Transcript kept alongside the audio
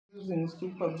Using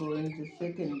supergro in the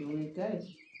second week, guys.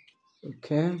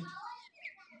 Okay.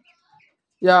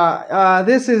 Yeah,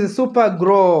 this is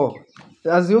supergro.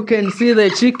 As you can see, the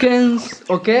chickens.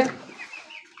 Okay.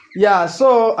 Yeah,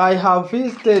 so I have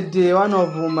visited one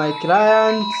of my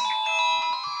clients.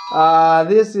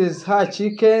 This is her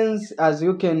chickens, as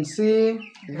you can see,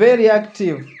 very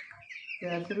active. They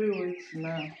are 3 weeks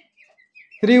now.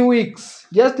 3 weeks,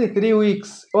 just 3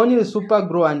 weeks, only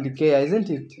supergro and care, isn't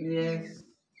it? Yes.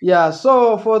 Yeah,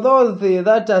 so for those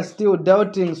that are still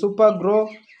doubting supergro,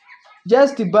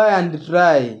 just buy and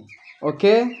try,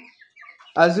 okay?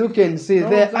 As you can see, No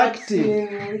they're vaccine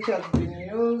active. which has been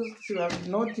used. You have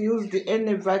not used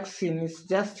any vaccine. It's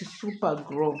just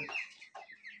supergro.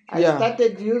 I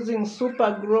started using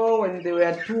supergro when they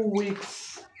were 2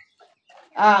 weeks.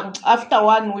 After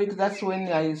 1 week, that's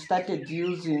when I started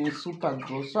using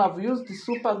supergro. So I've used the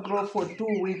supergro for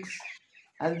 2 weeks,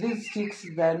 and these chicks,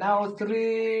 they're now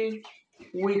 3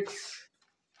 weeks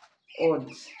old.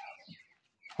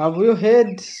 Have you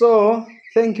heard? So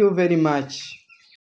thank you very much.